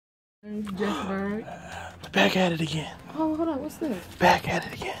Just bird. Back at it again. Oh, hold on. What's this? Back at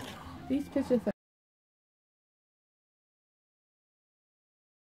it again. These pictures are...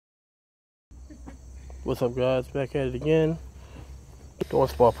 What's up, guys? Back at it again. Doing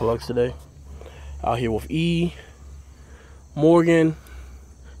spark plugs today. Out here with E. Morgan.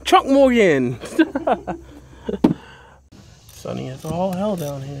 Chuck Morgan. Sunny as all hell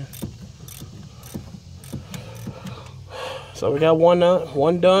down here. So we got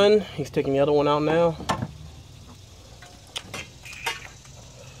one done. He's taking the other one out now.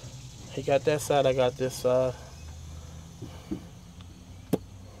 He got that side, I got this side.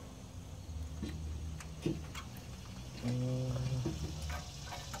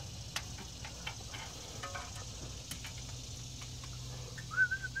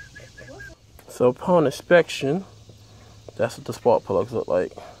 So upon inspection, that's what the spark plugs look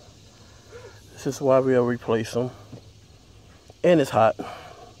like. This is why we'll replace them. And it's hot.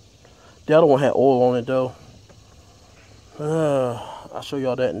 The other one had oil on it though. I'll show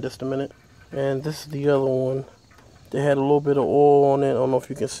y'all that in just a minute. And this is the other one. They had a little bit of oil on it. I don't know if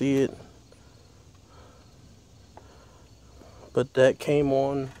you can see it. But that came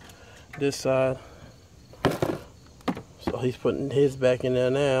on this side. So he's putting his back in there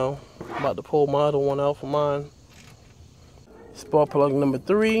now. I'm about to pull my other one out for mine. Spark plug number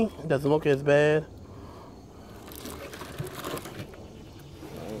 3. Doesn't look as bad.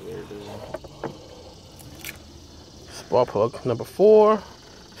 Spark plug number 4.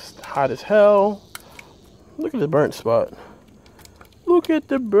 It's hot as hell. Look at the burnt spot. Look at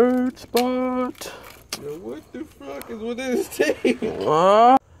the burnt spot. Yo, what the fuck is with this tape?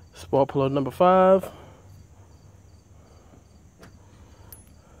 Spark plug number 5.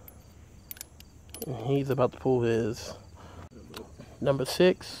 And he's about to pull his. Number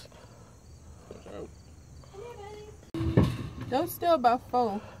 6. Don't steal by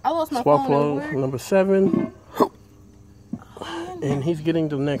phone. I lost my Spark phone. plug number 7. And he's getting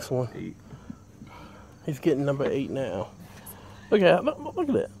the next one. 8. He's getting number 8 now. Look at that. Look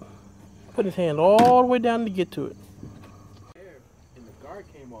at that. Put his hand all the way down to get to it. And the guard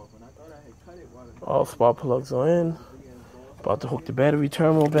came off, and I thought I had cut it while the All spark plugs are in. About to hook the battery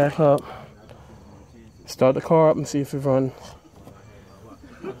terminal back up. Start the car up and see if it runs.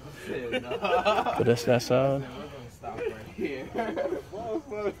 But that's that side.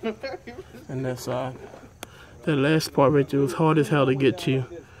 And that side. That last part right there was hard as hell to get to.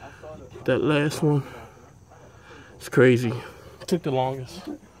 That last one. It's crazy. It took the longest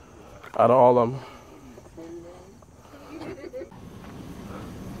out of all of them.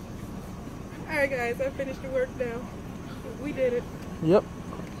 Alright guys, I finished the work now. We did it. Yep.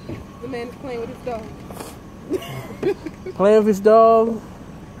 The man is playing with his dog. Playing with his dog.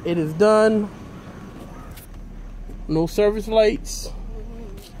 It is done. No service lights.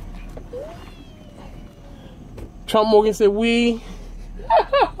 Trump Morgan said we.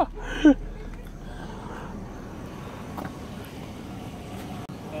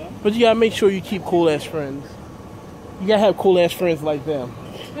 But you gotta make sure you keep cool ass friends. You gotta have cool ass friends like them.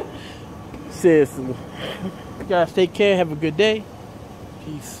 Seriously. You guys take care. Have a good day.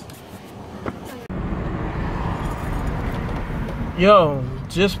 Peace. Yo,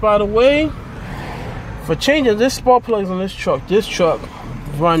 just by the way, for changing this spark plugs on this truck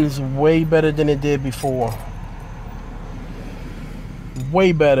runs way better than it did before.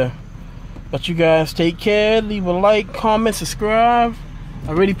 Way better. But you guys take care. Leave a like, comment, subscribe.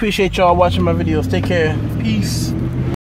 I really appreciate y'all watching my videos. Take care. Peace.